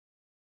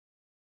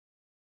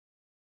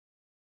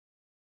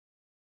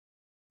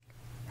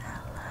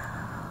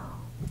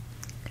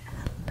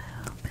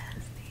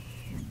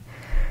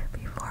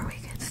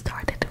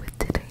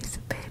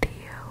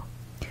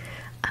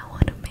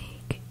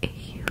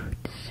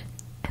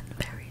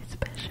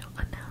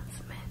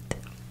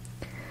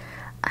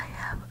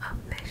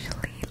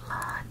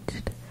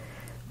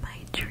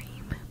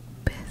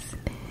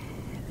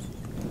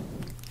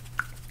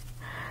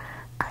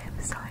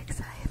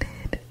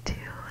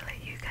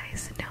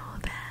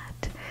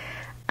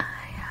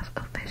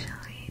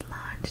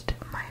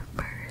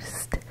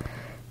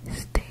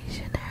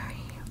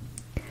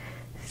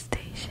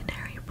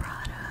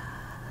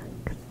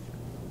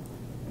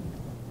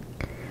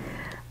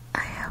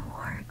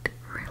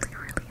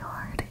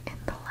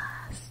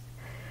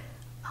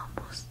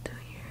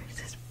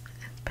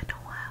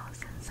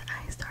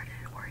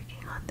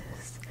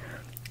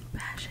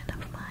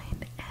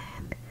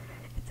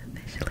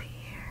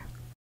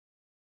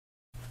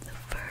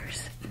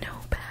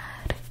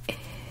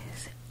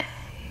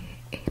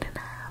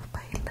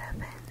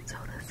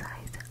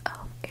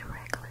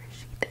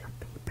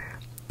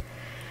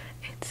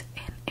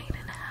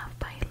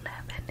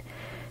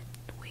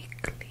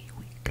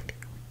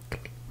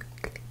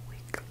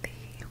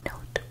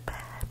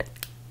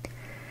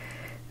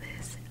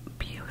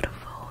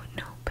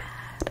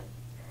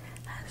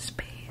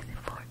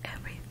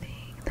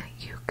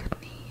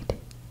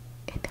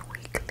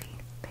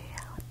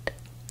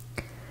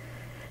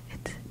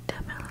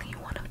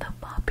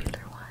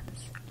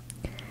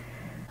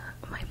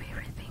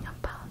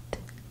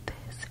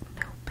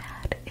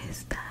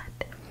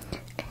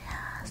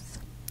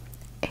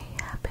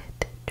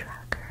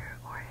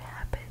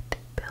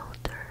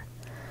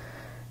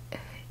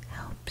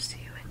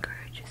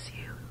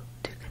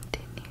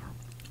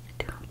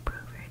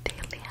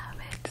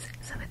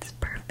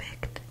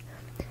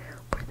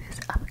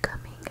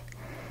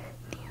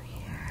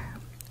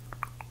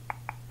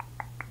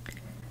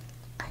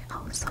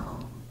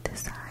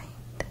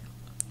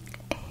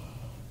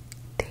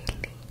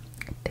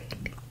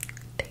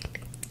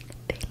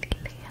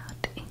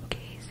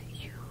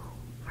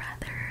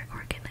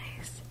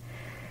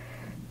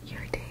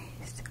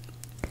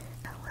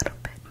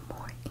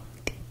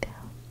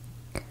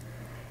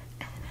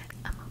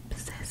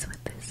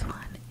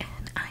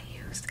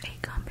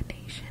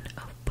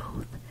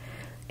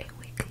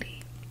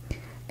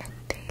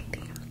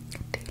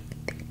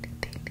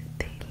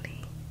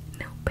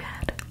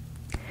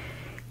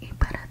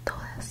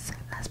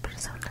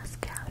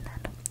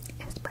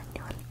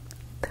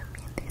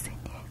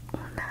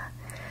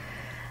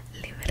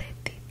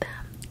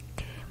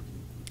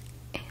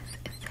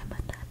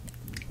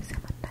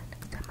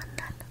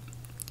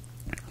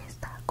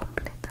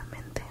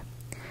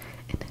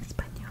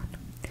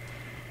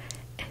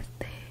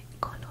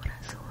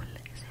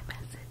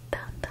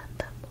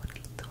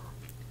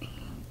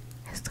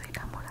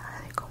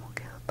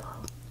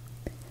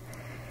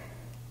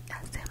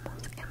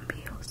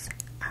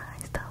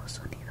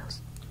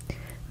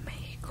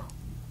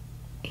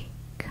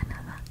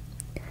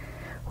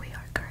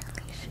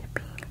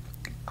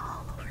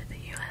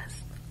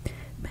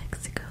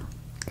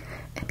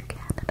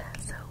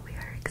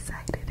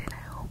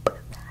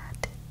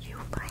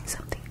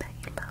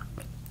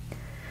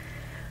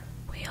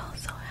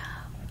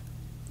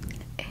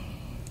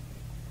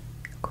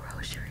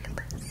grocery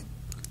list.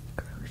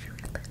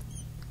 Grocery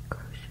list.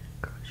 Grocery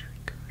list.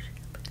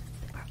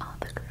 For all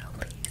the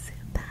girlies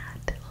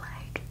that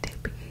like to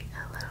be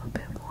a little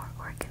bit more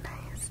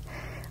organized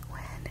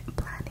when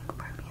planning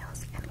for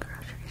meals and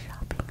grocery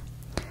shopping.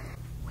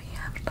 We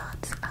have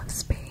lots of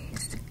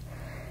space,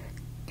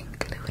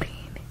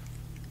 including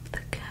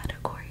the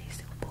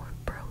categories for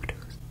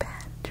produce,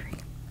 pantry,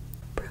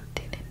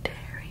 protein and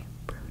dairy,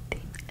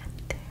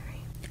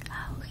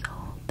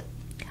 household,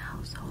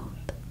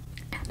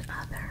 and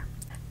other.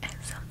 And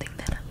something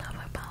that I love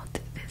about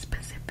this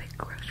specific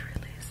grocery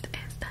list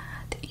is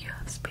that you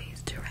have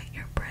space to write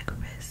your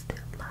breakfast,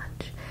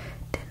 lunch,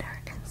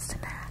 dinner, and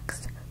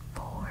snacks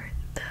for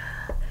the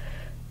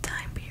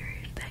time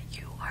period that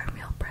you are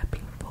meal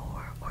prepping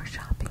for or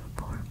shopping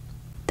for.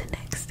 The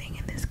next thing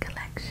in this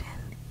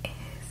collection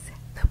is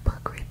the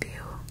book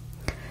review.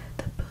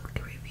 The book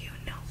review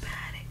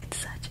notepad. It's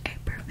such a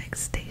perfect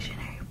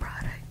stationery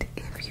product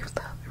if you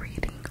love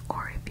reading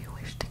or if you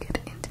wish to get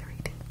into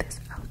reading this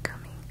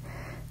upcoming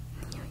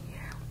new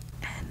year.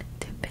 And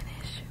to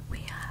finish, we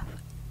have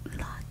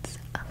lots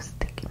of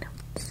sticky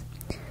notes.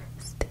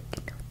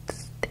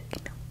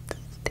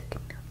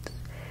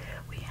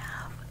 We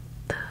have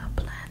the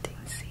planting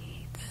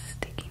seeds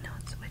sticky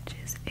notes, which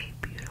is a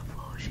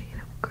beautiful shade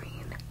of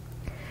green.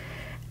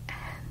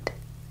 And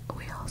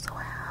we also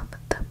have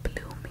the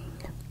blooming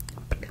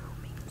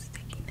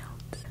sticky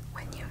notes.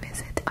 When you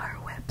visit our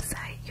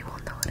website, you will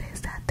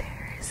notice that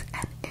there is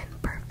an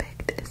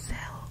imperfect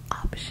sell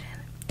option.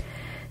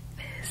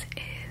 This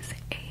is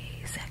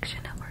a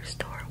section of our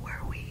store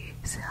where we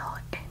sell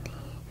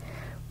any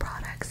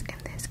products, in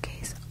this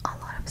case a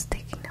lot of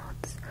sticky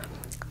notes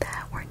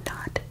that were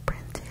not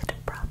printed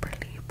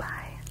properly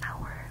by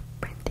our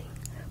printing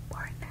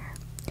partner.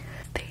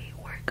 They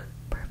work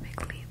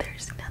perfectly.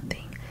 There's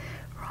nothing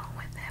wrong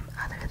with them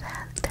other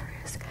than there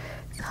is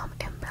some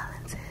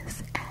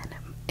imbalances and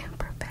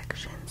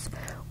imperfections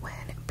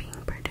when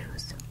being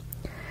produced.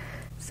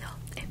 So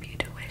if you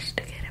do wish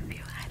to get a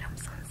few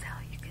items on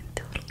sale, you can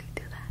totally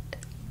do that.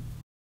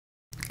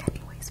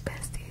 Anyways,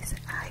 besties,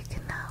 I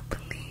cannot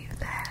believe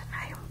that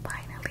I am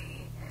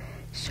finally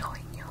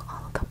showing you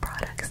all of the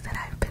products that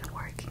I've been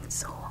working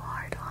so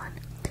hard on.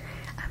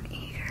 I'm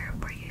eager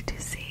for you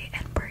to see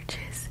and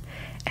purchase.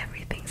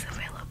 Everything's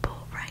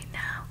available right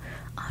now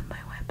on my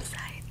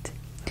website,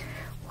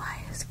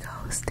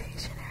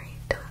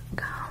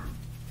 whisgostationery.com.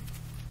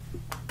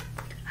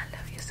 I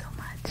love you so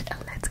much.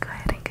 Let's go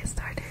ahead and get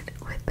started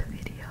with the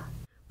video.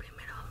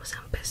 Primero vamos a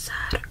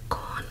empezar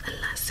con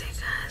las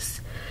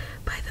cejas.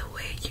 By the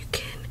way,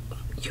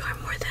 you are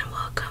more than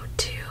welcome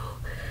to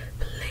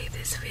play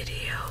this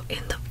video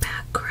in the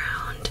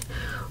background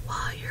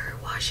while you're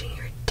washing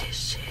your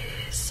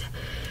dishes,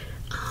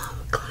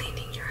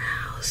 cleaning your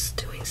house,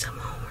 doing some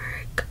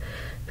homework,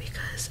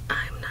 because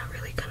I'm not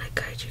really gonna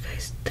guide you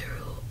guys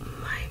through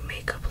my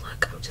makeup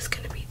look. I'm just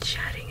gonna be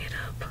chatting it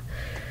up.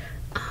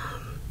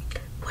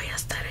 Voy a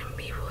estar en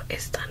vivo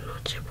esta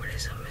noche, por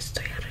eso me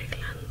estoy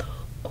arreglando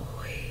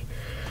hoy.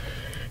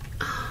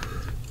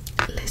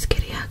 Les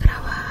quería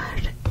grabar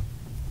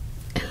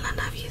en la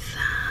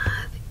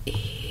Navidad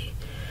y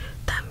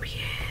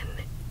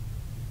también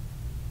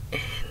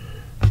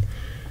en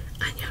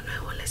Año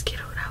Nuevo les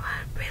quiero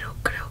grabar, pero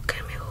creo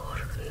que mejor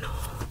no.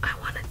 I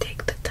wanna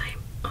take the time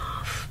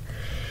off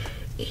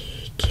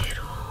y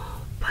quiero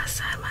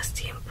pasar más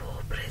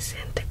tiempo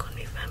presente con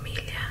mi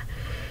familia.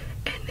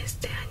 En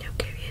este año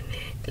que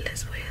viene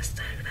les voy a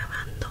estar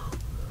grabando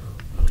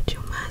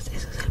mucho más,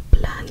 eso es el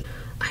plan.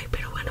 Ay,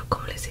 pero bueno,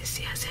 como les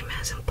decía, se me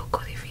hace un poco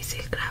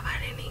difícil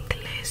grabar en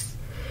inglés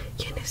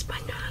y en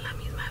español a la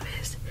misma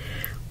vez,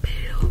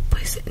 pero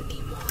pues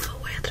ni modo,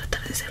 voy a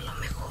tratar de hacerlo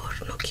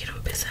mejor. No quiero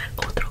empezar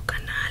otro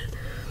canal,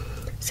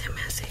 se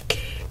me hace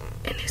que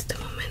en este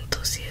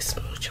momento sí es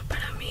mucho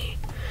para mí,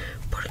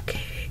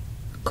 porque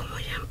como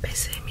ya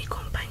empecé mi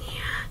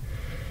compañía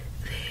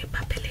de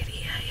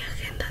papelería y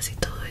agendas y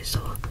todo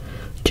eso,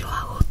 yo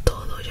hago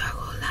todo. Yo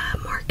hago la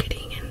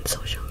marketing en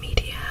social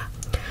media,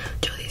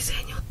 yo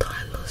diseño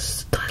todas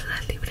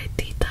las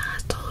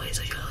libretitas, todo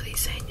eso yo lo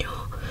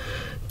diseño.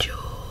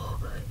 Yo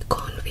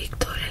con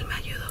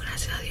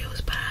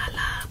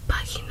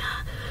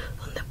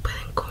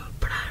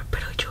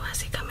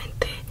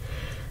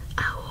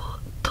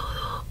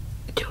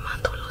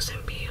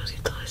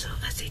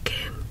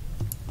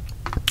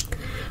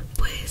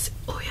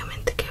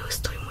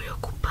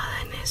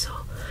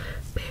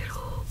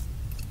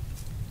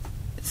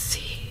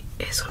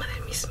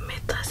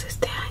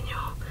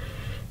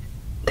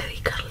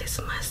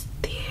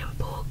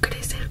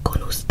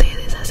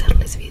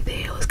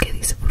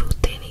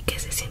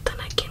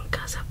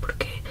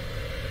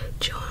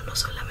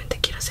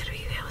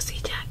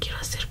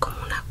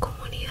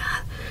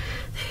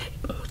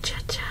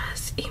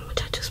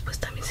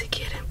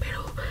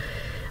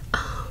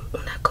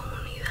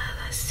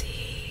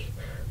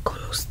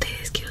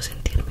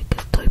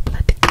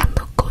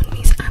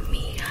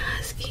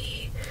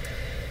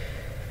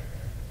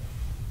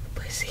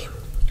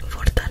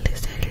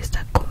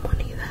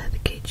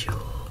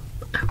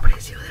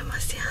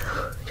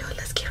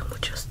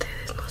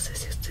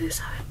ustedes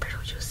saben,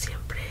 pero yo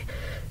siempre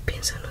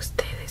pienso en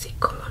ustedes, y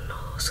como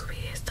no subí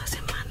esta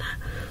semana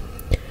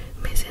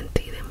me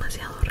sentí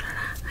demasiado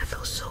rara. I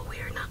felt so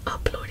weird not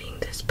uploading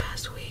this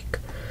past week,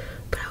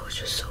 but I was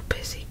just so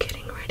busy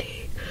getting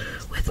ready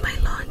with my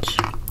lunch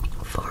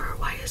for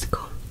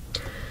YSCO,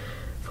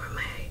 for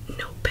my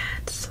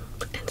notepads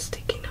and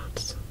sticky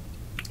notes,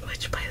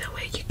 which by the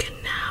way you can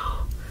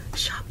now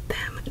shop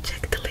them.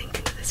 Check the link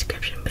in the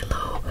description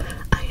below.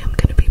 I am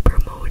gonna be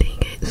promoting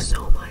it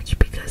so much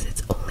because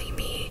it's only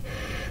me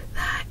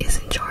that is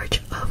in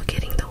charge of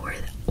getting the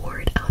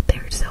word out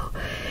there. So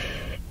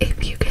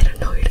if you get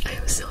annoyed, I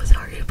am so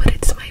sorry, but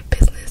it's my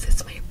business,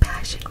 it's my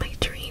passion, my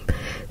dream.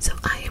 So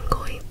I am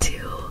going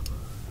to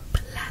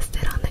blast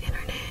it on the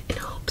internet in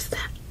hopes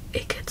that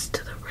it gets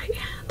to the right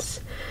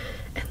hands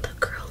and the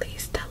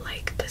girlies that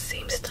like the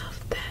same stuff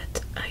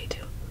that I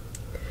do.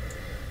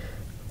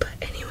 But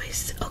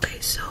anyways, okay,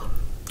 so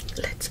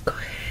let's go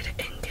ahead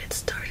and get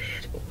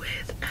started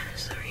with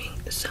answering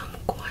some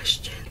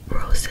questions.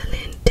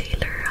 Rosalind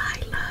Taylor,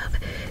 hi love.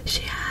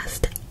 She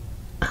asked,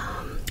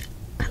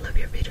 I love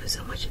your video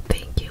so much.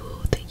 Thank you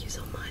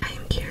so much. I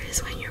am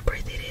curious when your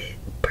birthday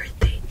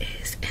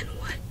is and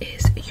what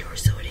is your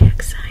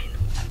zodiac sign.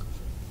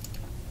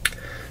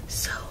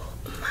 So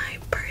my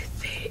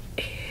birthday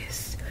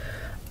is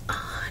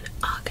on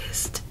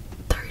August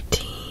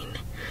 13,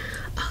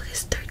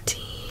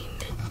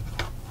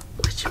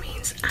 which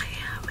means I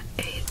am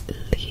a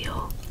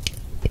Leo,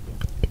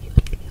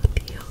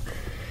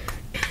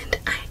 and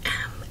I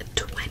am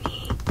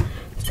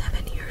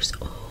 27 years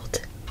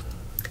old,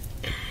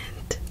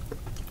 and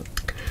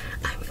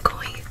I'm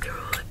going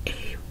through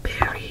a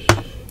very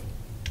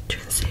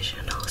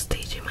transitional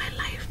stage in my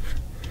life,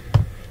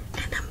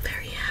 and I'm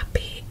very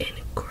happy and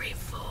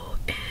grateful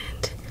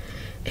and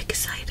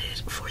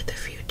excited for the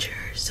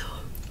future. So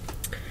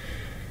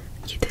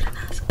you didn't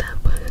ask that,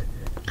 but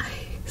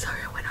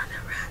sorry I went on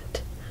a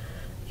rant.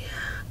 Yeah,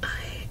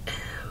 I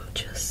am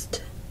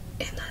just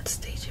in that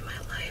stage in my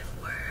life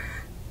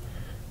where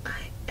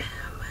I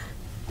am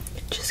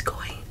just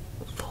going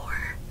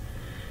for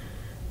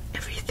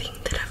everything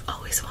that I've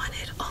always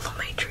wanted, all of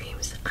my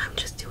dreams. I'm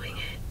just doing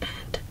it,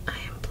 and I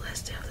am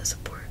blessed to have the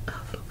support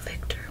of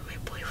Victor, my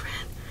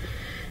boyfriend,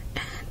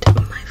 and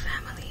my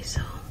family.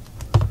 So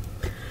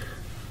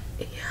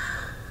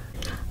yeah.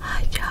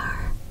 Hi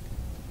Jar.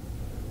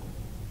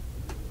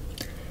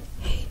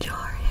 Hey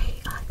Jar, hey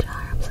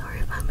Jar, I'm sorry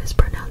if I'm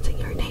mispronouncing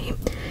your name.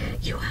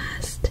 You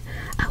asked,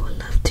 I would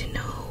love to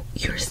know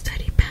your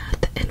study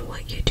path and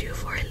what you do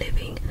for a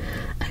living.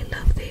 I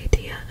love the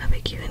idea of a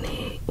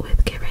Q&A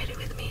with Get Ready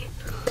With Me.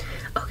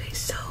 Okay,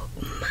 so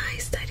my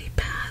study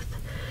path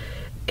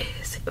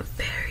is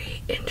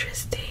very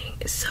interesting.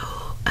 So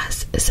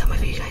as some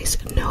of you guys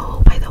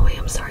know, by the way,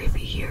 I'm sorry if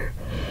you hear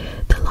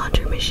the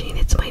laundry machine,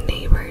 it's my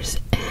neighbors,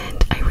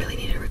 and I really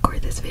need to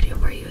record this video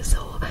for you,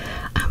 so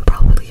I'm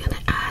probably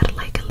gonna add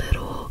like a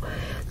little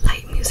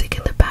light music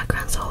in the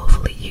background, so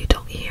hopefully you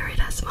don't hear it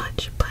as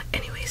much. But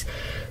anyways,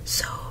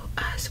 so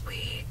as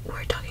we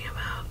were talking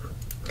about,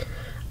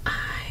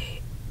 I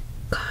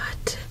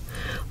got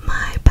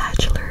my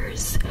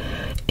bachelor's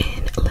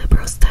in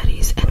liberal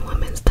studies and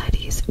women's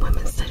studies.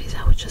 Women's studies,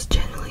 I was just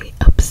generally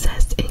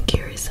obsessed and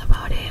curious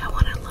about it. I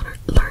want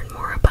to learn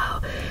more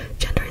about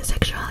gender and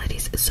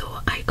sexualities, so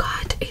I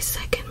got a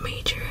second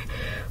major,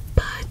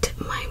 but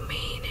my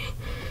main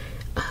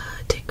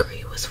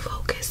degree was focused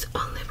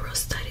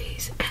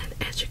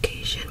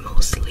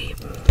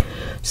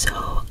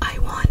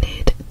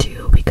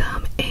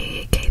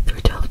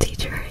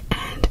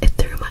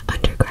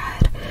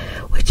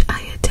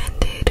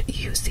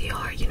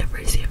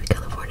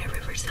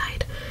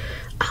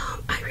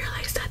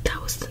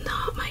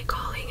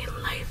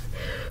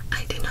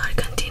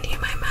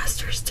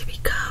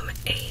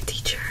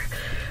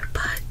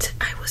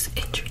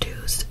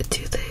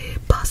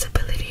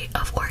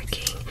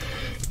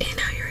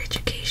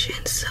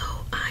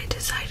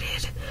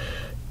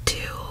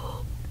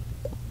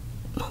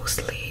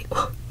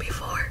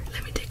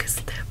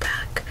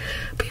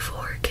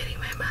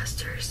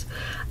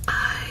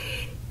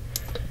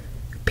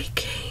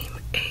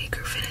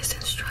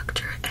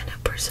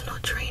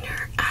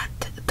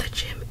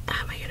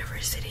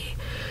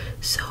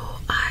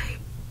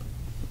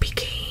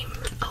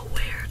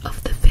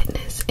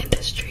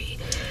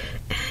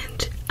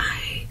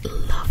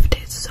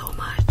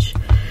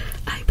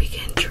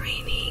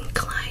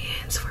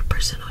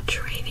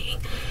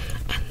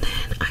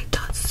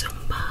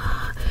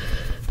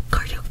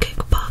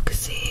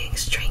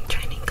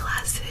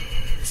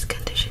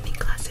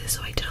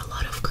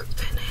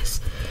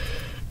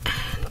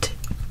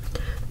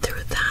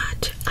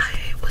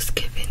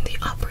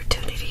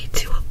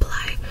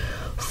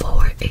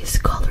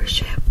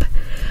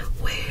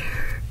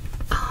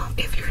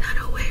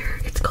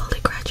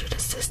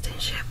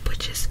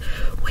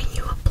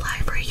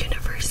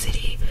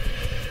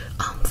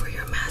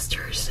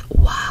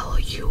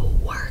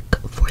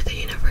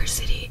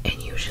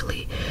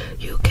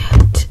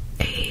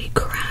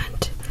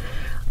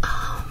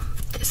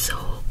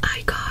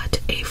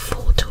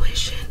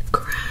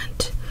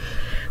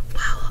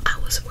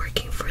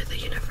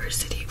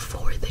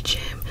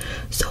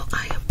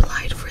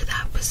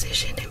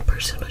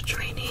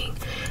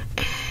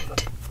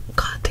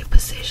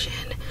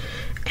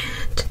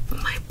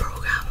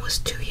was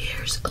 2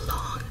 years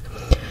long.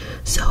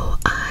 So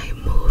I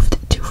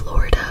moved to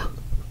Florida,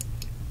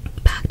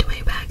 packed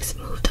my bags,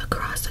 moved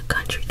across the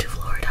country to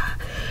Florida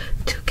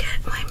to get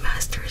my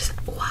master's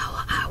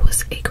while I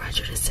was a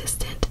graduate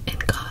assistant,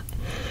 and got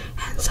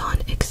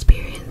hands-on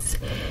experience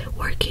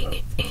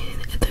working in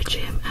the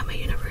gym at my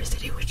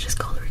university, which is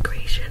called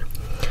Recreation.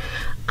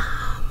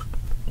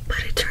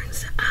 But it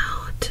turns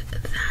out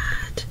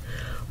that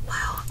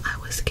while I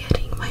was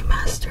getting my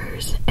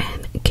master's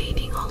and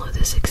gaining all of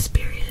this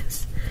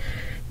experience,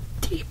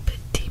 deep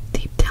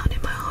down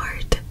in my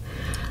heart,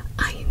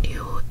 I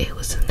knew it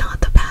was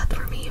not the path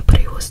for me, but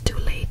it was too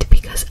late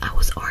because I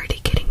was already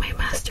getting my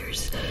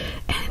master's.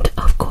 And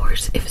of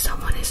course, if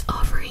someone is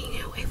offering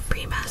you a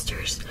free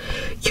master's,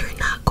 you're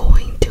not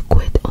going to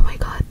quit. Oh my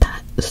god,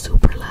 that's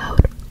super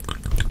loud.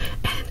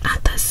 And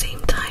at the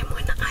same time,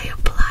 when I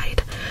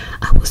applied,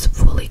 I was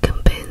fully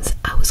convinced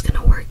I was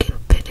gonna work in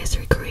fitness,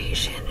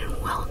 recreation, and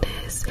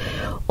wellness,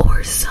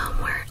 or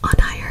somewhere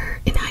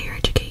in higher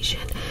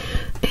education,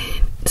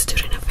 in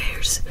student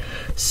affairs.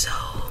 So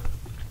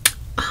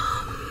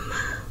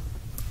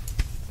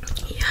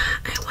yeah,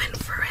 I went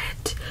for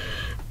it.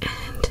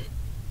 And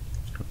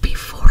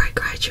before I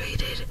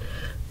graduated,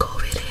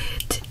 COVID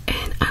hit,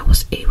 and I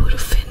was able to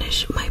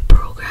finish my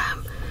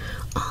program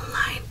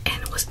online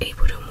and was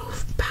able to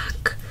move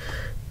back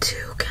to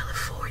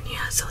California.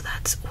 So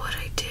that's what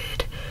I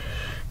did,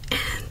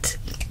 and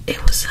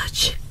it was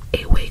such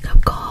a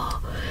wake-up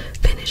call.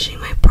 Finishing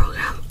my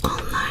program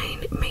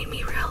online made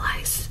me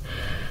realize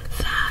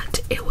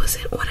that it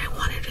wasn't what I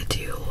wanted to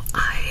do.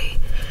 I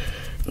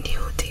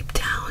knew deep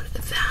down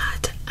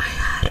that I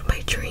had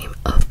my dream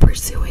of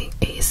pursuing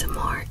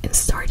ASMR and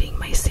starting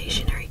my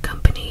stationery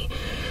company.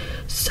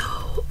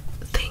 So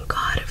thank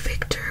God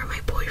Victor,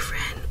 my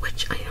boyfriend,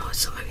 which I know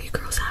some of you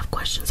girls have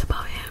questions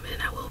about him,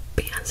 and I will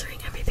be answering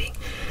everything,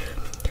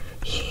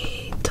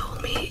 he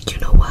told me, you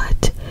know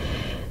what,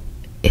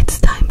 it's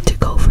time to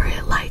go for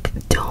it. Like,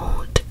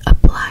 don't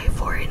apply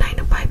for a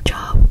 9-to-5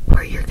 job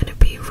where you're gonna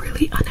be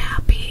really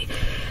unhappy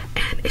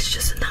and it's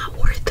just not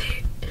worth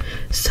it.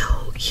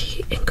 So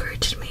he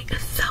encouraged me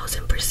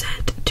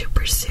 1,000% to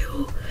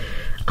pursue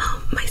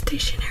my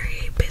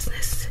stationery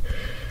business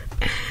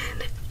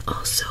and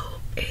also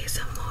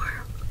ASMR.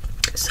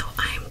 So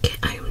I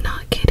am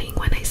not kidding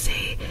when I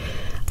say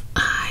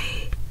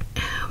I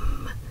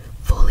am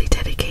fully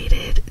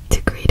dedicated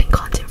to creating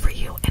content for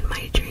you, and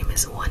my dream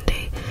is one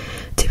day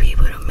to be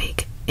able to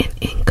make an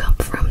income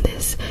from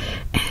this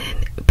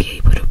and be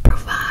able to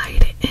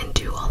provide and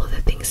do all of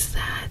the things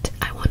that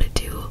I want to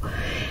do,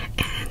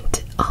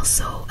 and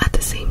also at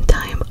the same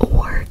time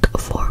work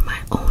for my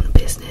own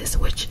business,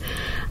 which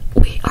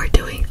we are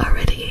doing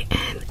already.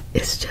 And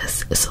it's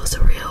just so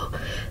surreal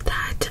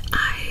that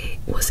I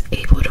was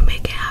able to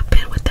make it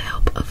happen with the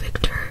help of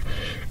Victor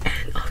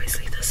and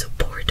obviously the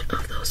support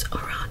of those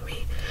around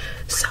me.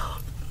 So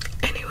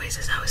anyways,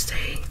 as I was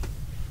saying,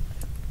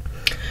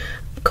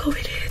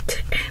 COVID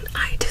hit and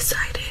I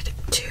decided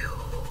to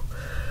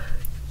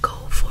go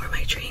for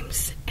my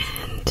dreams,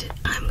 and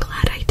I'm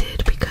glad I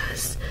did,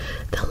 because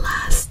the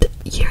last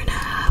year and a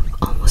half,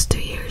 almost 2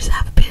 years,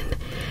 have been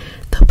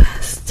the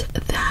best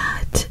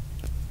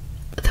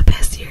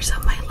years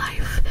of my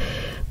life.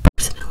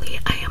 Personally,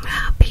 I am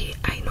happy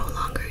I no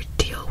longer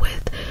deal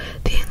with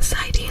the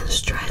anxiety and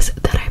stress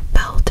that I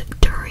felt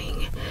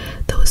during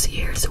those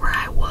years where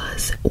I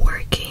was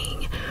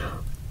working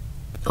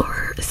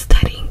or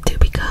studying to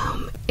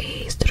become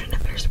a student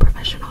affairs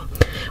professional,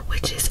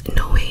 which is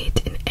no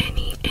hate in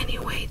any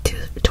way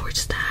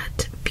towards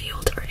that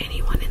field or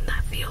anyone in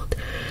that field.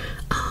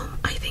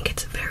 I think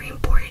it's very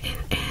important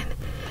and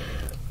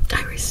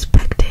I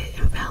respect it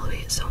and value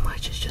it so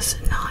much. It's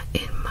just not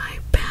in my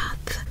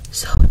path.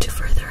 So to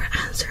further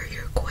answer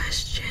your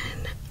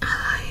question,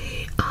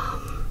 I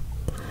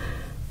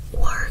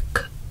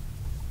work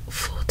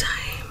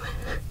full-time,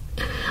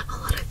 a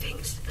lot of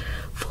things,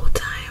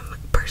 full-time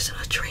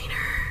personal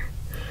trainer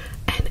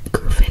and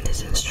group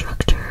fitness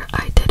instructor.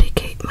 I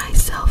dedicate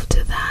myself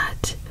to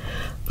that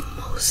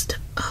most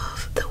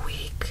of the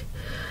week,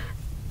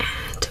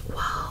 and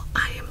while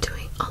I am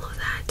doing all of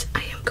that,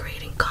 I am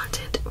creating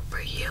content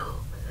for you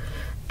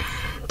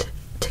and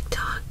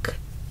TikTok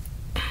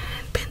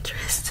and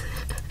Pinterest,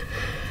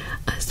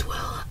 as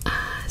well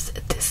as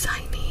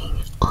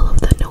designing all of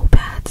the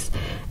notepads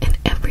and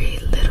every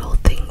little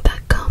thing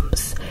that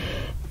comes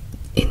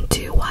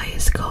into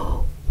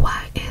YSGO.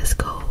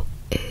 YSGO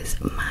is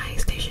my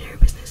stationery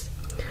business.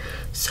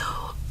 So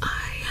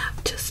I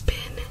have just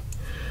been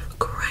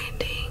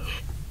grinding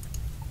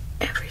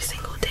every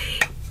single day,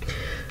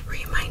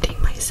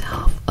 reminding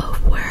myself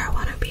of where I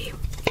want to be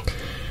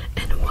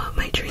and what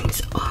my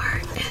dreams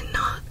are, and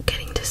not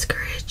getting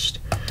discouraged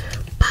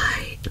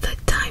by the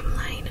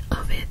timeline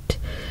of it.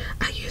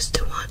 I used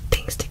to want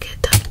things to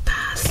get done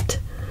fast.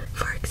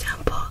 For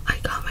example, I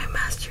got my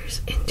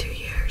master's in 2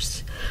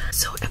 years,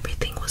 so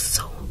everything was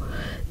so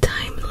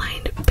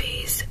timeline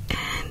based,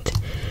 and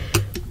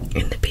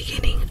in the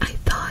beginning I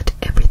thought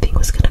everything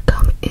was gonna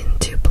come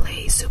into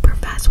play super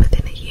fast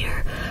within a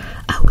year.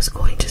 I was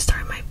going to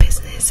start my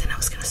business and I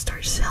was gonna start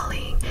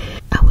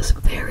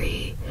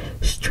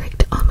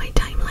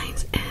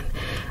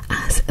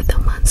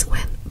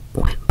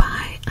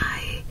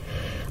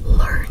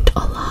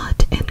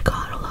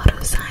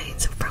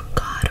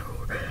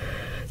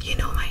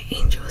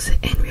close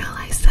and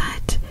realize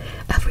that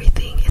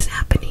everything is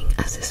happening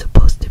as it's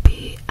supposed to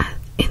be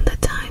in the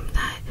time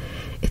that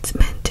it's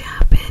meant to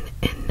happen.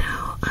 And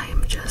now I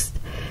am just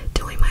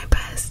doing my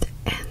best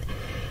and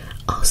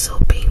also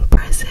being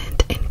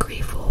present and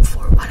grateful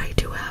for what I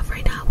do have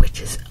right now,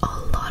 which is a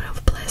lot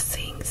of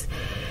blessings.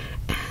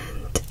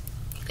 And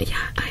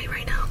yeah, I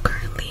right now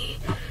currently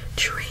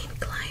train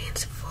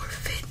clients for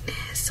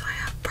fitness, so I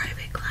have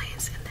private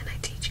clients and then I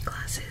teach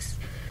classes.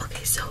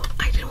 Okay, so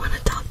I didn't want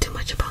to talk too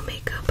much about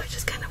makeup, I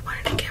just kind of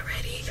wanted to get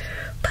ready,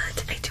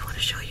 but I do want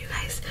to show you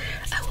guys.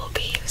 I will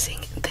be using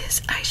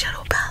this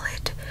eyeshadow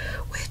palette,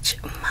 which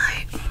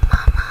my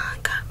mama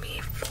got me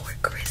for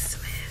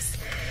Christmas,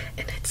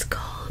 and it's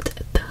called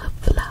the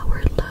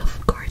Flower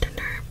Love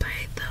Gardener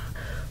by the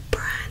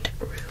brand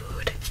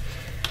Rude.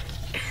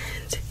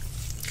 And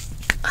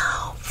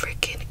how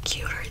freaking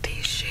cute are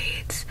these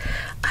shades?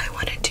 I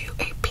want to do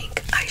a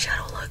pink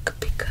eyeshadow look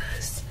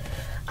because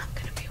I'm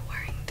gonna be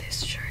wearing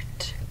this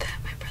shirt that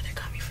my brother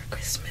got me for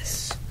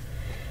Christmas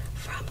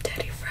from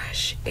Teddy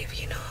Fresh.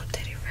 If you know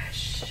Teddy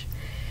Fresh,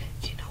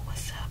 you know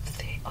what's up.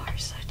 They are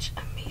such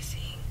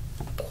amazing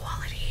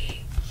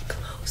quality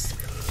clothes.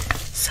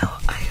 So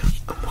I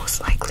am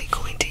most likely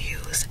going to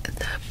use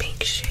the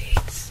pink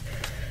shades,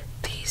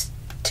 these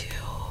two,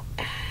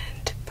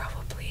 and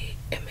probably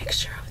a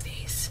mixture of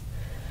these.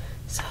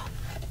 So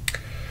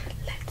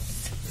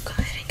let's go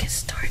ahead and get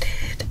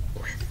started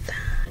with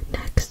that.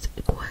 Next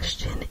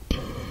question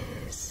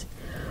is,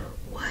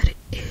 what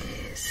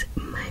is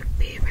my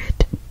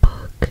favorite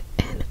book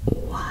and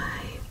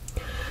why?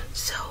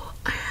 So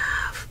I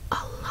have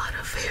a lot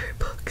of favorite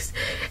books.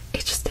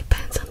 It just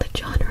depends on the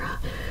genre.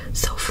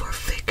 So for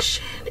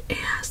fiction, it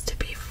has to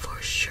be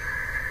for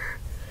sure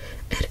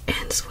It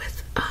Ends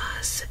With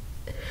Us.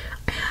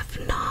 I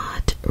have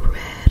not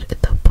read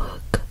the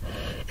book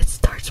It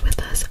Starts With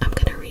Us. I'm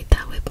gonna read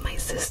that with my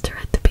sister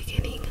at the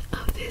beginning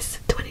of this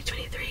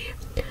 2023.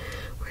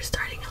 We're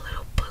starting a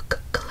little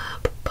book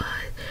club,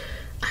 but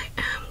I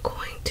am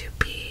going to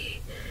be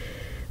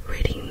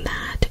reading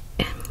that.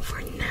 And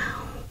for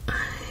now,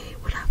 I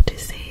would have to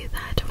say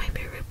that my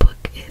favorite book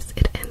is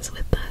It Ends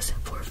With Us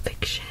for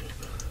fiction.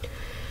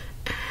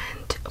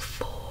 And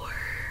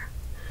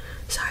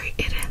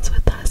It Ends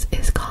With Us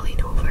is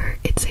Calling Over.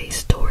 It's a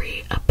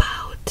story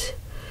about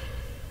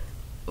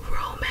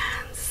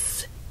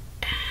romance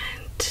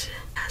and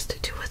has to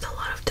do with a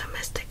lot of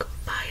domestic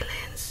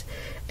violence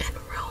and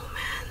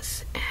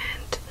romance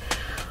and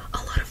a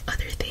lot of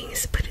other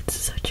things, but it's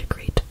such a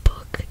great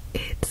book.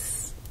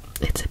 It's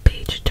a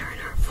page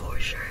turner for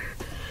sure.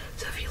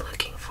 So if you're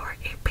looking for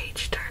a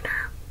page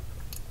turner,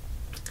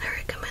 I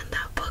recommend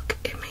that book.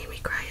 It made me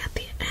cry at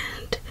the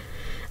end.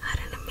 Had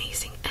an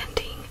amazing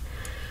ending.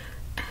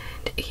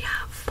 And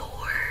yeah,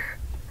 for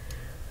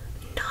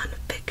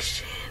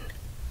non-fiction,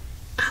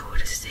 I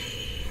would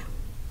say,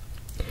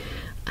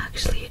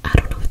 actually, I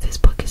don't know if this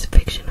book is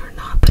fiction or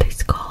not, but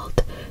it's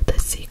called The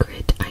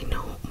Secret. I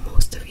know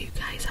most of you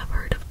guys have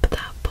heard of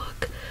that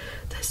book.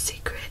 The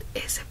Secret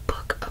is a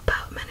book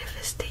about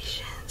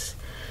manifestations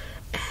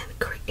and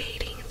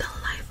creating the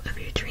life of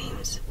your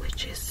dreams,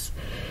 which is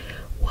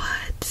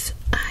what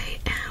I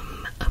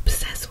am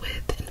obsessed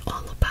with and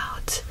all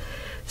about.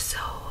 So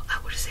I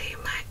would say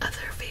my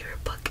other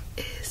favorite book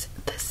is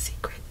The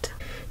Secret.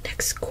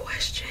 Next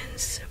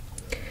questions.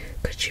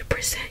 Could you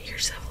present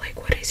yourself? Like,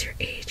 what is your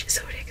age,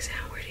 zodiac sign,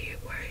 where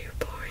are you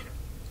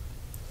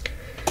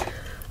born?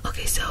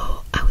 Okay,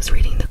 so I was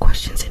reading the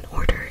questions in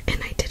order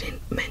and I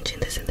didn't mention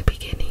this in the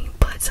beginning,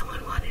 but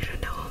someone wanted to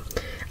know,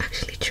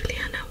 actually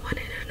Juliana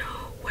wanted to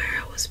know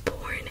where I was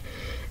born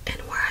and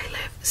where I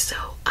live. So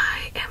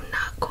I am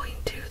not going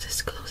to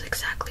disclose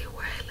exactly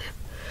where I live,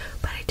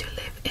 but I do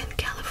live in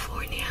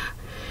California,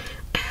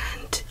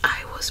 and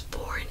I was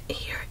born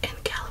here in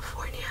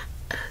California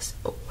as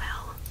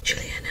well.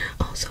 Juliana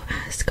also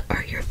asked,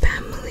 are your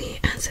family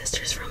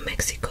ancestors from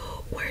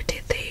Mexico? Where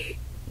did they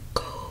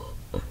go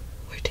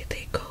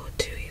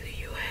to the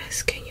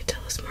US? Can you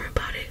tell us more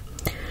about it?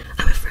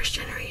 I'm a first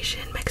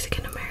generation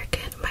Mexican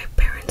American. My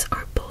parents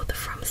are both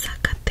from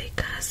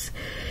Zacatecas,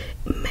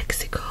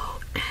 Mexico,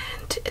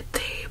 and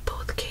they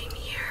both came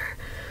here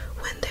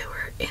when they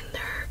were in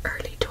their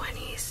early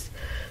 20s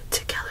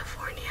to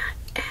California,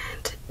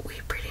 and we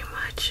pretty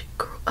much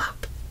grew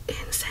up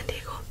in San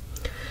Diego.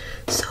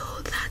 So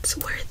that's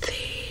where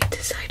they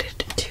decided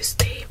to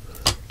stay,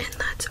 and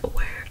that's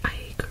where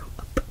I grew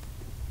up.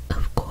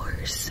 Of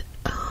course,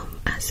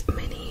 as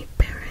many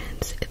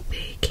parents,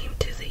 they came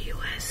to the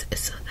US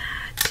so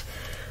that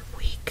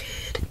we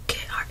could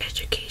get our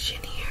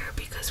education here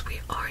because we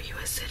are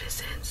US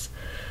citizens.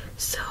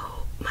 So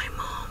my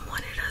mom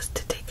wanted us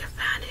to take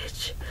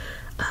advantage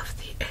of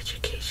the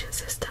education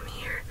system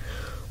here.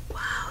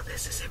 Wow,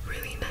 this is a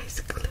really nice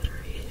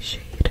glittery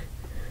shade.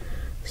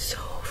 So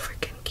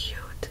freaking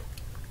cute.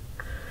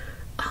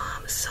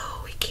 So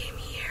we came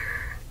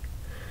here.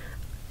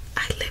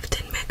 I lived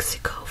in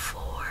Mexico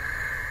for,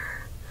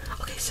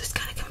 okay, so it's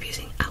kind of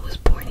confusing. I was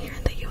born here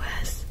in the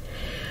US,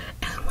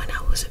 and when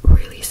I was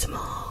really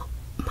small,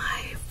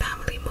 my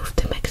family moved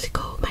to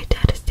Mexico. My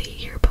dad stayed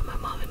here, but my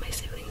mom and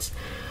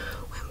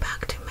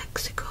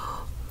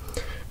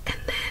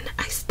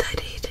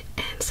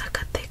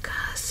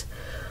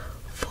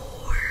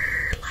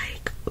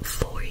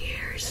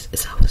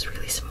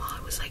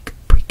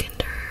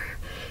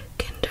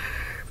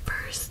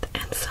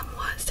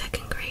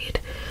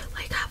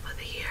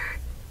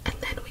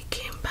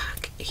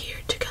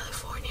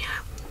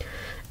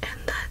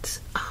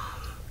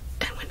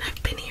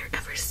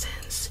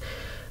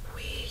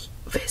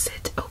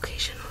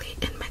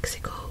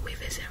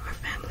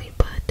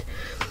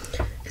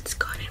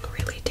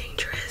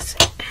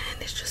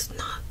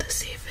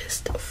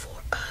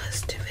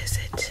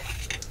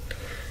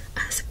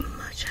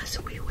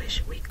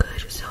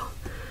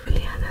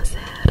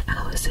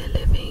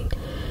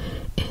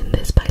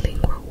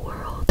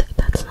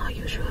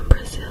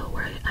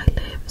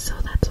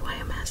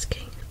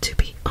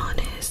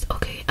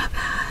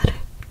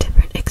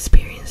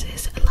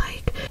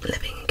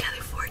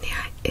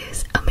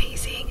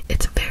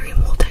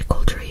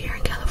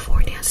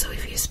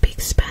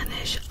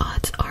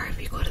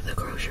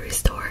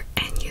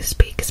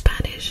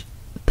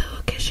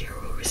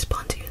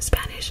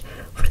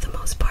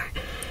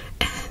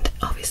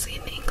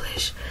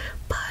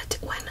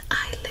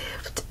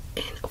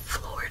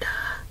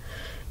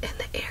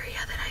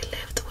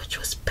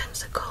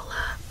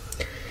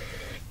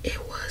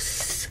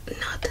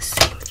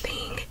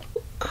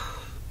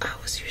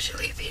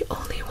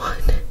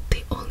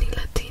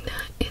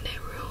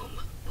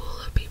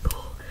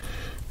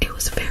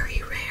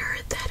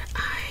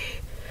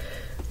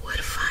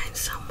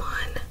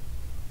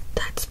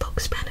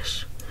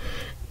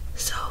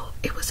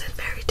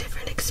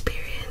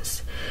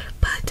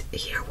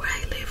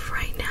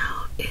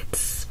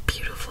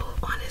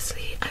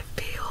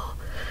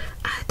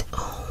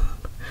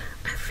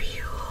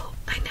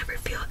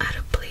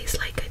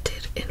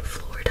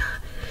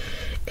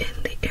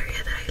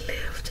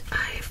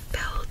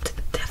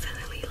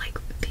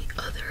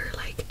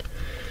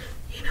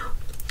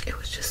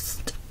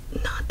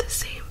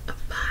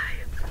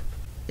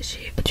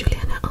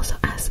wanna also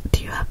ask,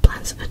 do you have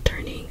plans on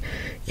turning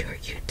your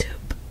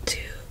YouTube to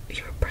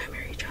your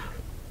primary job?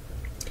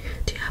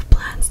 Do you have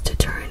plans to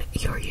turn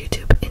your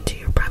YouTube into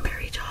your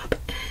primary job?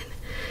 And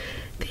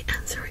the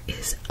answer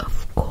is,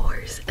 of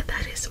course.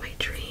 That is my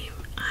dream.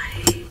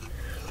 I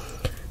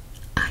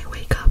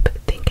wake up,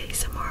 think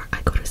ASMR,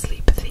 I go to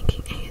sleep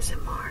thinking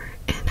ASMR,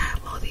 and I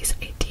have all these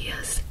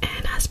ideas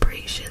and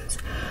aspirations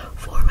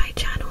for my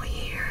channel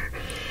here.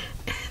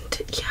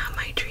 And yeah,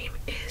 my dream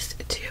is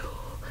to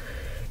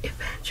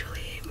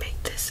eventually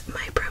make this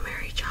my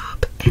primary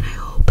job, and I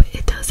hope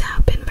it does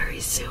happen very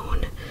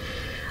soon.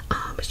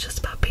 It's just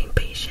about being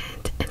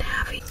patient and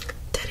having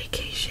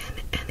dedication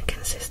and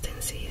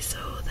consistency, so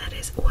that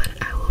is what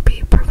I will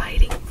be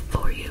providing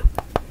for you.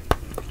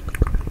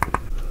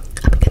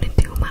 I'm gonna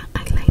do my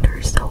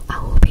eyeliner, so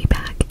I will be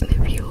back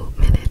in a few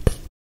minutes.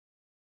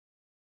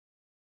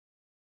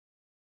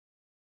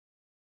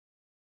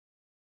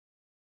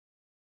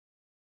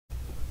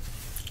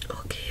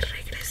 Okay,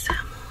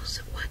 regresamos.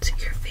 What's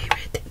your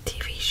favorite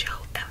TV show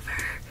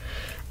ever?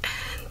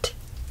 And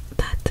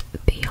that's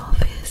The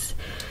Office.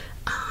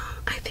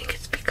 I think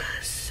it's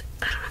because,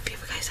 I don't know if you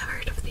guys have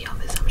heard of The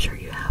Office. I'm sure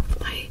you have.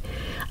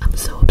 I'm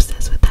so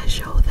obsessed with that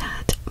show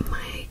that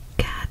my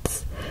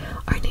cats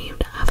are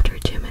named after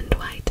Jim and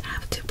Dwight. I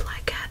have 2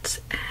 black cats,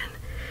 and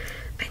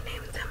I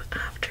named them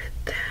after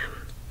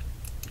them.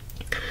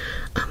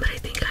 But I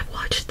think I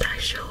watched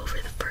that show for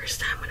the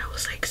first time when I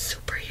was like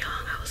super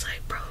young. I was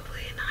like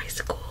probably in high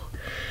school,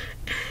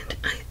 and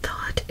I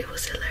thought it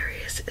was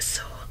hilarious,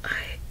 so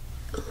I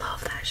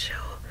love that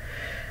show.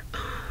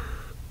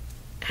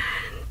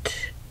 And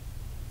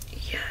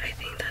yeah, I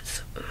think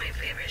that's my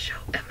favorite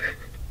show ever.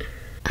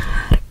 I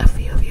had a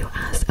few of you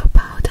ask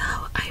about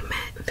how I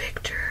met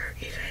Victor.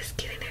 You guys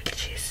getting el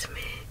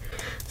chisme?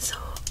 So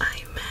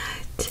I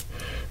met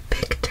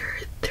Victor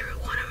through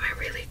one of my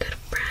really good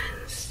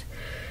friends.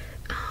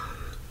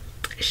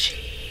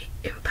 She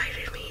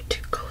invited me to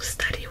go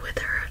study with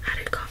her at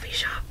a coffee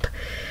shop,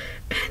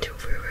 and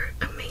we were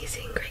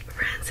amazing, great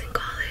friends in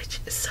college.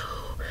 So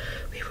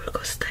we would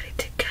go study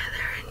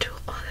together and do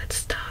all that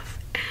stuff,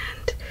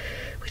 and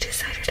we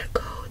decided to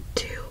go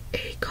to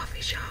a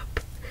coffee shop.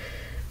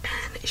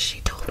 And she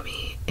told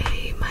me,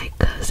 hey, my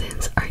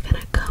cousins are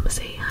gonna come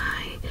say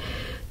hi,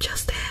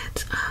 just a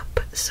heads up.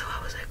 So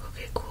I was like,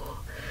 okay, cool.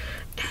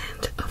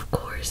 And of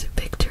course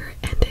Victor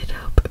ended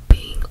up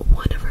being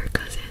one of her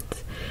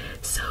cousins,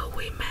 so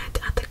we met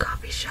at the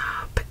coffee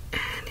shop,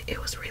 and it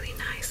was really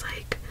nice.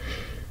 Like,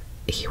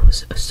 he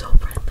was so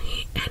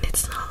friendly, and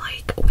it's not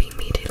like we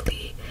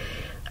immediately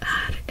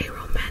had a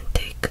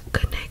romantic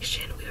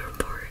connection.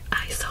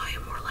 I saw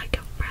him more like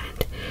a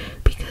friend,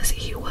 because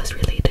he was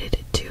related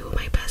to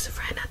my best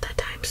friend at that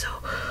time. So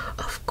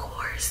of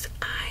course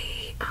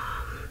I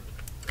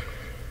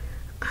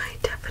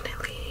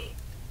definitely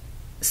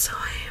saw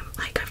him,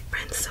 like I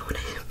friend zoned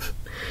him,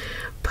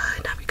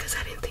 but not because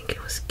I didn't think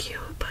it was cute,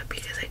 but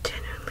because I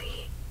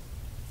genuinely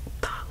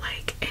thought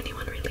like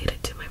anyone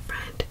related to my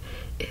friend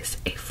is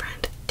a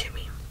friend to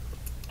me,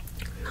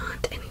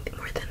 not anything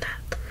more than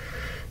that.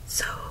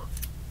 So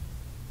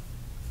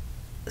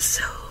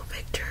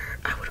Victor,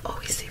 I would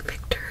always see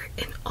Victor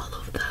in all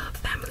of the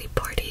family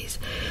parties.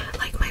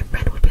 Like, my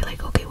friend would be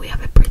like, okay, we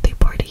have a birthday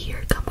party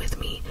here, come with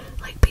me,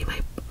 like be my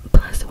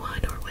 +1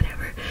 or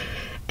whatever.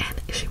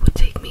 And she would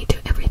take me to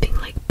everything,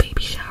 like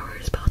baby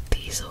showers,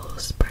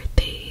 bautizos,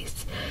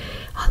 birthdays,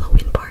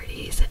 Halloween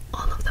parties,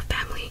 all of the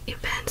family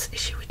events.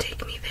 She would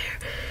take me there,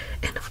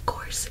 and of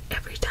course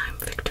every time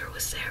Victor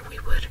was there, we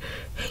would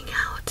hang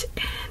out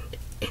and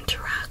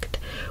interact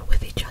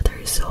with each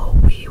other. So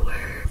we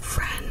were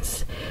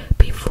friends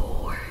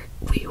before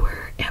we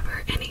were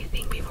ever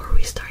anything, before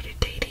we started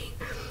dating.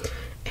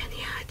 And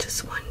yeah,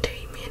 just one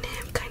day me and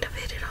him kind of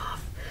hit it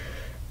off,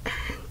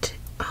 and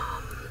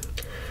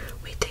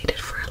we dated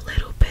for a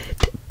little bit.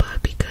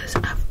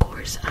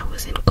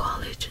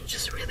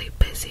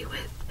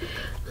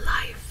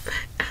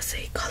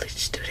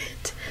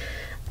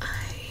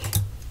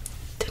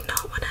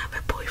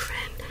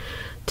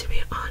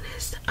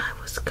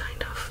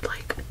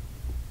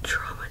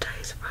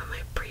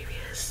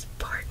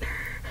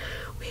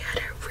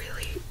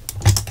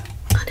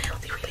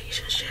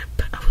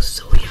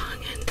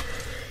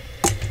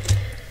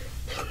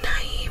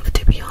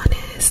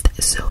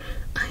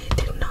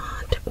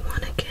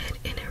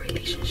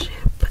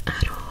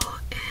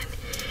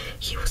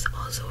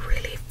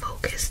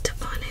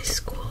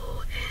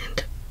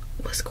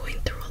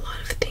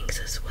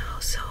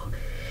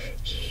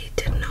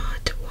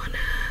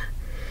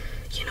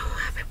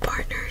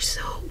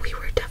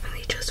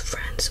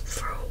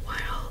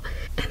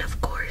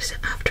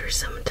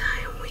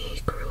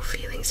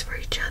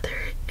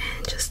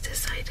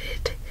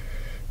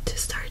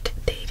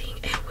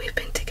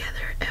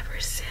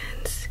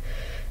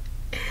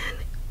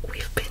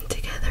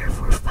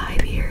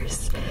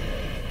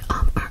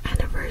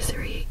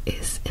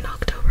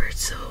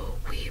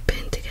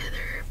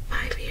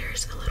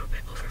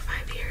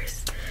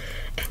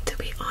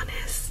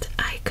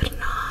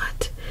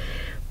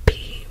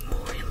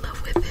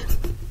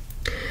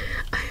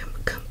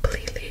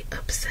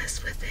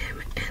 with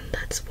him, and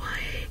that's why,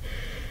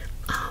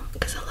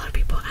 because a lot of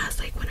people ask,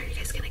 like, when are you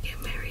guys gonna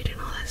get married and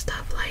all that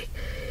stuff. Like,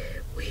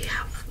 we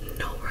have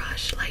no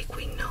rush. Like,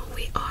 we know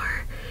we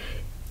are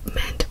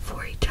meant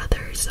for each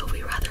other, so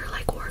we rather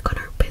like work on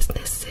our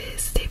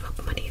businesses, save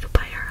up money to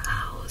buy our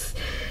house,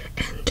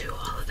 and do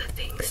all of the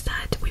things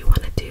that we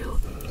want to do,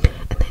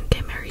 and then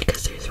get married,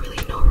 because there's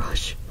really no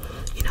rush.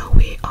 You know,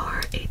 we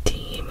are a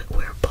team.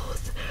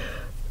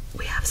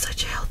 We have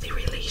such a healthy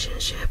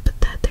relationship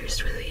that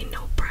there's really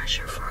no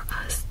pressure for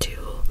us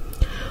to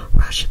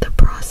rush the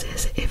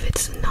process if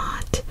it's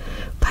not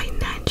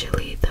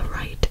financially the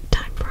right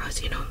time for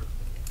us, you know.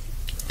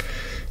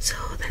 So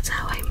that's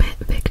how I met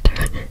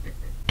Victor.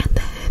 And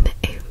then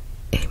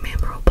a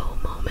memorable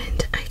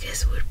moment, I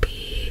guess, would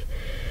be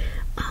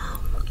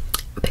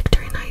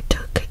Victor and I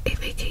took a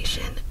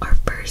vacation, our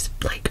first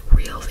like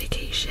real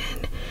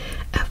vacation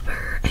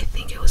ever. I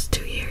think it was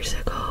 2 years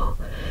ago,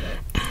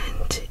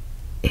 and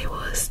it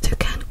was to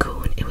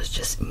Cancun. It was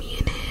just me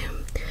and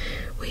him.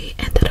 We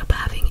ended up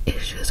having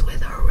issues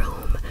with our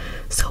room,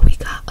 so we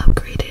got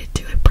upgraded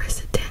to a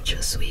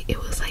presidential suite.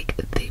 It was like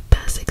the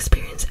best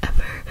experience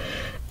ever,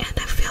 and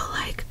I feel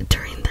like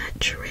during that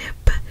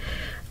trip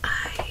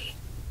I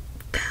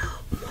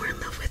fell more in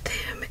love with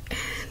him,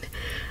 and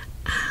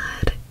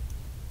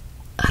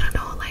I don't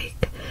know,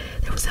 like,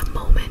 there was a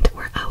moment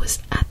where I was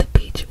at the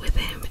beach with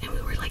him and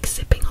we were like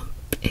sipping on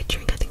a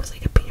drink. I think it was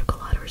like a pina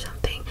colada or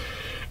something,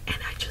 and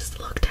I just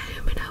looked at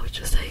him and I was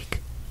just like,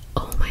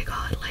 oh my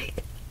god,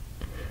 like,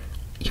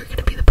 you're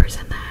gonna be the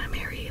person that I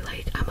marry.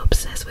 Like, I'm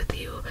obsessed with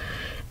you.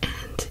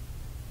 And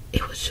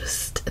it was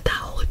just,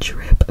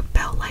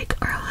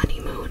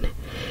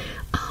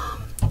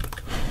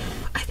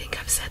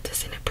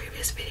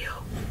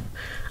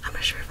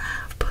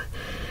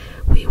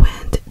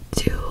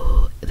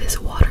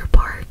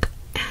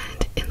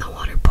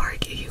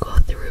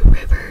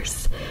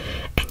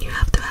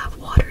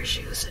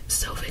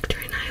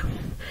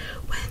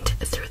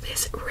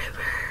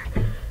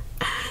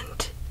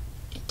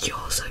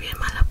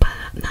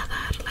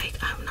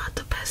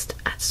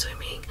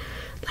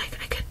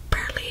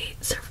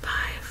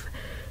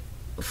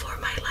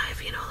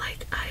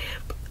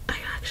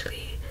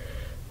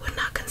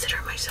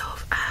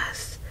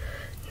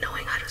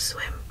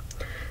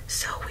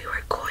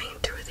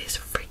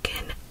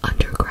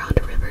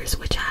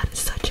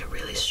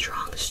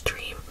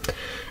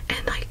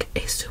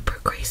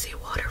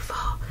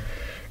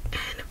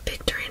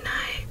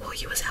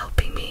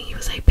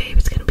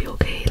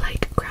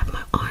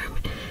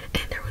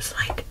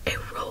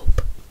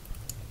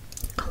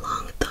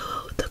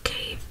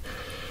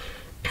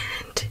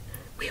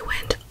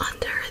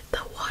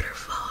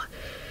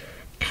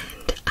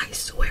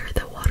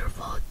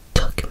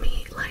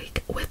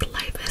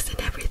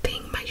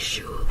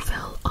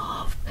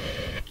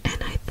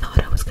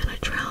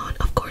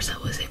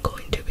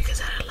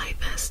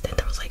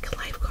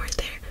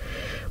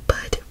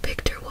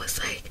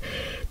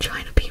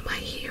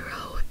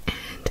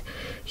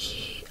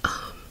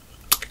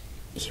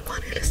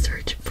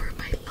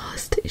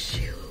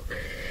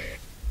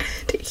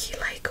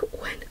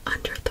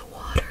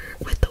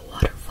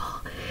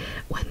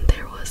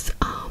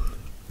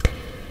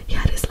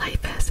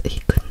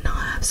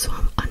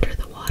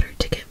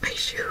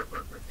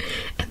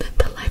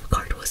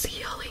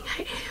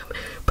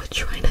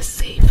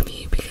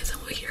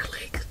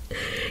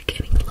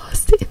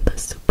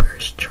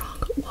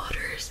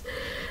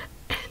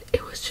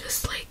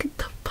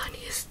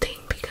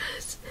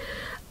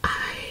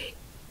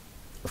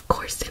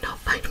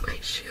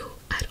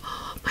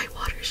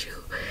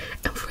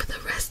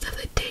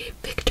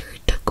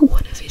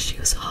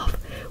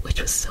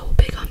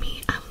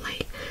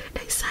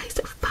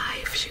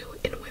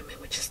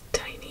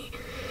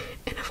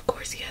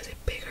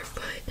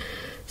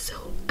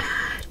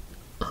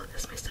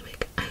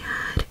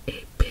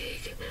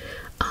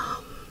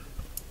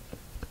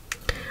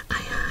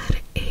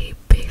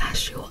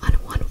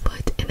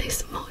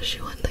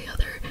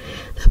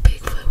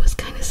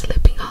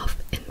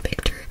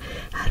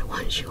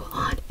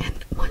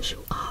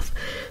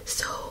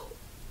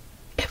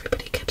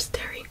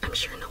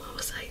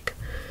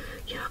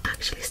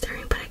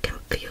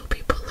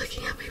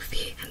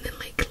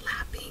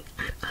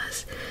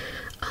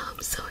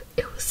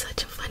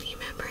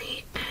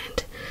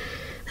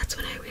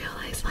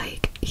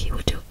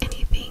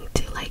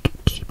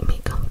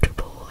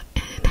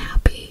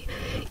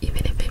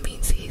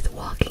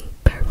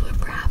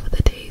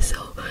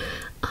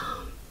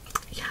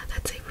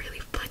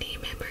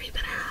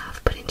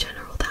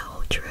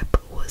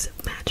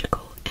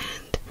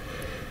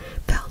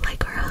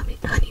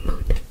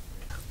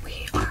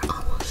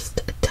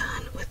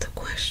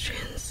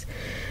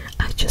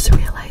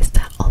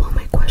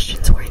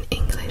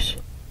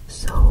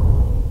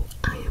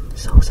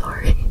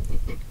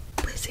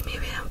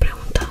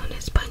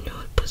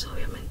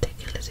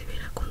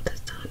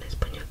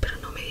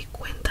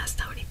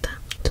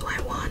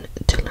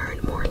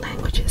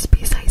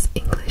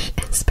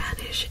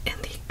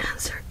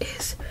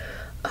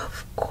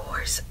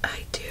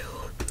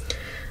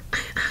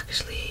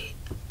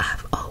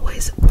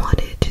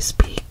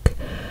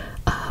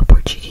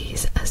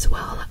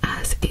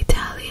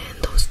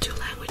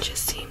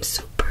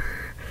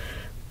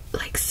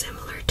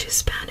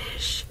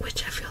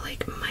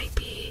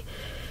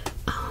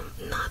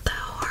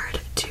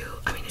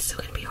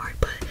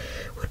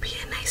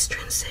 this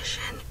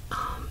transition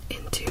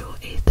into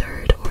a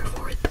third or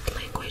fourth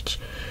language.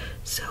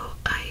 So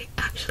I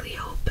actually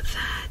hope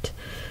that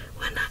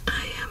when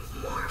I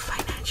am more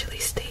financially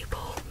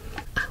stable,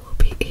 I will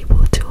be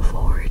able to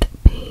afford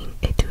paying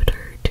a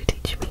tutor to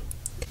teach me.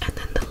 And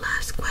then the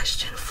last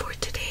question for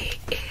today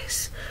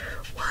is,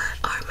 what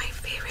are my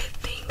favorite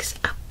things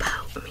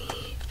about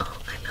me? Oh,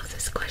 I love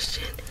this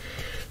question.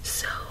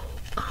 So,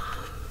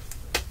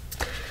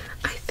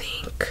 I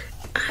think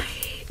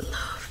I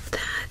love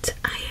that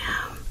I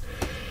am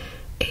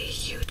a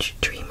huge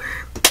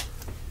dreamer.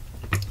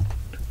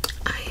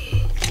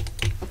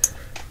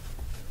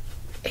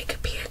 It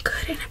could be a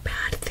good and a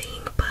bad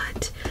thing,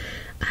 but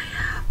I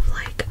have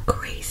like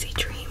crazy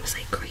dreams,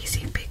 like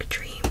crazy big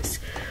dreams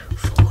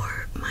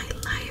for my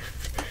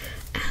life,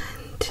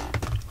 and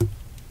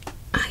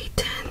I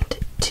tend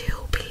to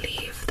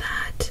believe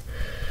that,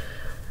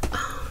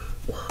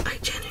 I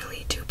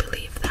genuinely do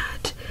believe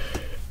that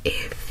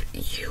if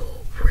you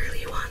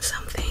really want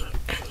something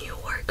and you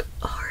work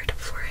hard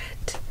for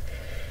it,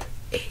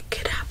 it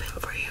could happen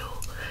for you,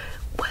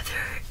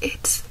 whether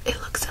it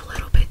looks a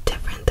little bit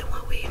different than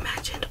what we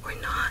imagined or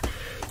not.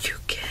 You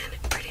can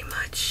pretty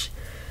much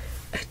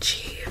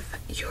achieve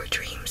your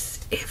dreams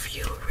if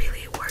you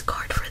really work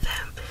hard for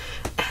them,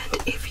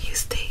 and if you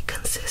stay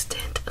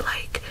consistent.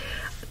 Like,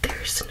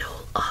 there's no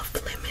off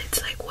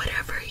limits. Like,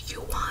 whatever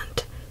you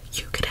want,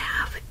 you could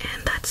have.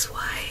 And that's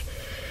why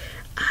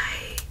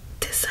I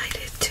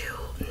decided to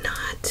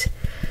not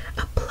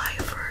apply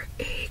for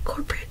a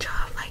corporate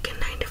job, like a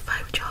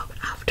 9-to-5 job.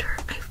 After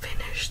I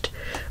finished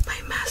my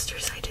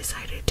master's, I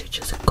decided to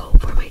just go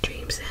for my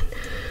dreams, and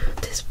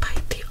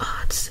despite the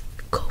odds,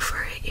 go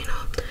for it, you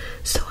know.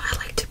 So I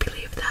like to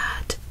believe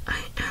that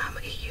I am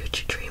a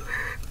huge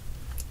dreamer,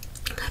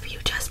 I have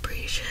huge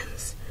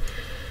aspirations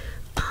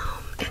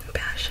and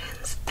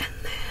passions. And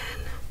then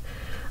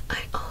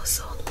I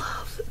also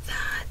love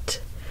that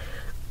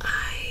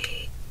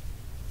I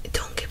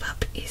don't give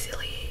up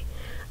easily.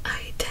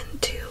 I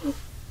tend to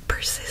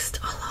persist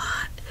a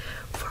lot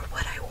for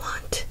what I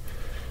want.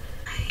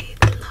 I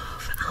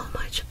love how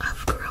much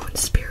I've grown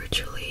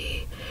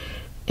spiritually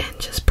and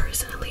just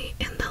personally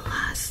in the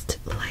last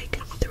like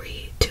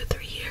 3 to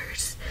 3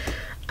 years.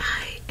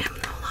 I am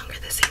no longer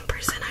the same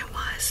person I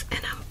was,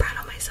 and I'm proud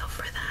of myself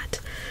for that.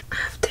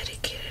 I've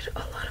dedicated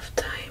a lot of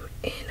time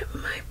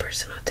in my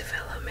personal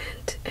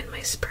development and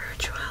my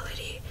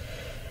spirituality,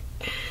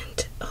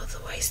 and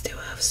although I still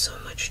have so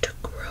much to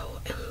grow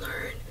and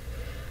learn,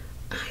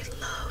 I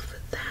love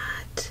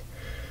that.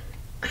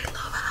 I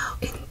love how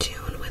in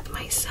tune with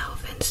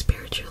myself and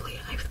spiritually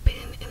I've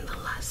been in the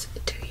last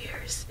 2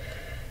 years,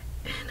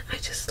 and I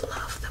just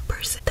love the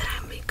person that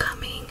I'm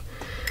becoming.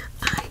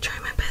 I try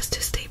my best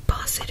to stay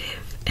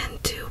positive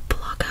and to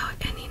block out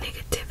any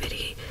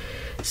negativity.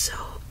 So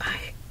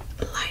I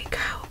like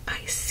how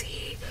I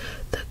see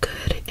the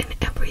good in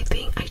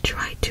everything. I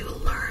try to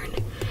learn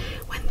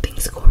when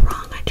things go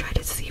wrong. I try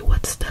to see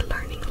what's the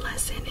learning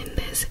lesson in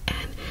this,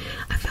 and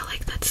I feel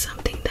like that's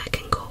something that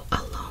can go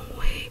a long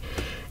way.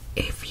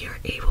 If you're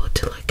able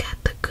to look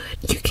at the good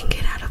you can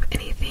get out of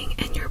anything,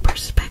 and your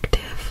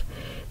perspective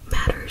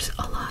matters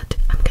a lot.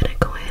 I'm gonna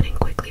go ahead and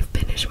quickly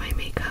finish my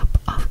makeup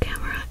off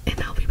camera, and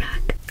I'll be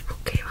back.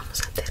 Okay,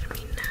 vamos a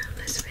terminar.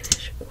 Let's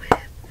finish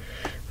with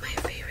my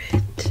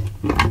favorite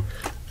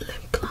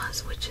lip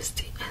gloss, which is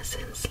the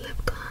Essence lip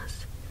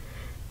gloss,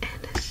 and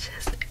it's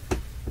just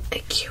a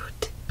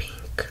cute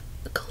pink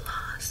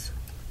gloss.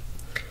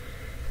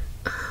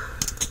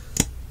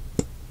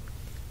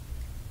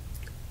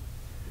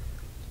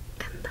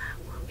 And that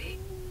will be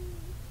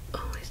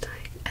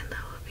and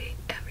that will be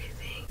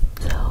everything.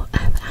 So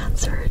I've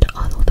answered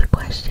all of the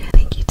questions.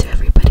 Thank you to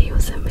everybody who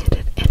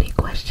submitted any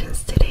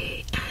questions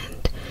today,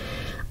 and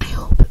I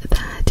hope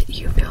that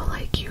you feel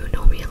like you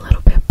know me a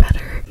little bit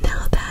better.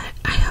 Now that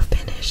I have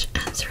finished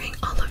answering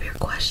all of your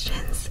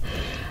questions,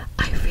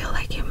 I feel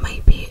like it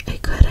might be a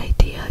good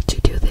idea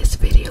to do this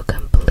video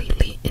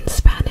completely in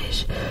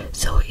Spanish.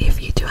 So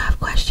if you do have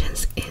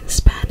questions in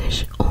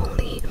Spanish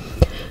only,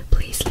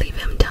 please leave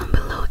them down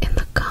below in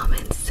the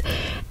comments,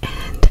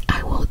 and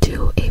I will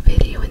do a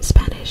video in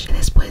Spanish.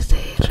 Después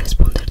de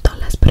responder todas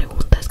las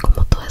preguntas,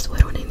 como todas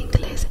fueron en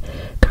inglés,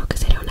 creo que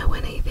sería una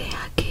buena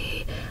idea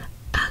que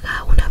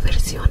haga una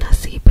versión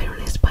así, pero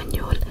en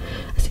español.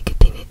 Así que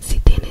si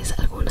tienes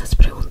algunas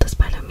preguntas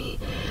para mí,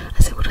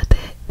 asegúrate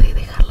de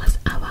dejarlas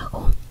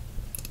abajo.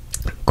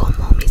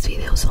 Como mis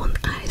videos son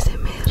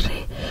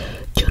ASMR,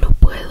 yo no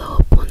puedo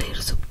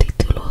poner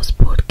subtítulos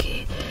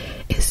porque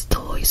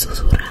estoy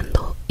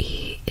susurrando,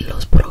 y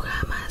los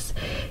programas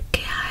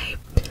que hay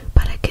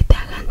para que te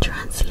hagan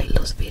translate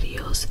los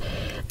videos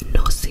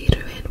no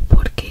sirven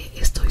porque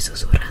estoy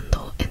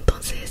susurrando.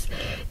 Entonces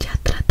ya he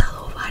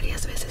tratado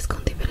varias veces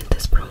con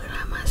diferentes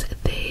programas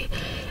de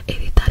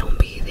editar un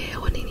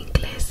video en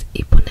inglés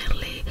y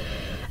ponerle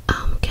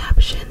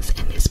captions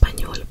en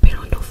español,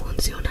 pero no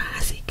funciona.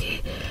 Así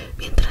que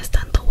mientras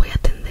tanto voy a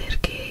tener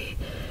que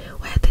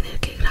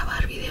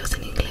grabar videos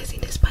en inglés y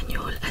en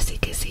español. Así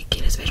que si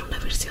quieres ver una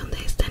versión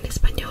de esta en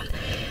español,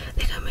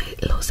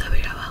 déjamelo saber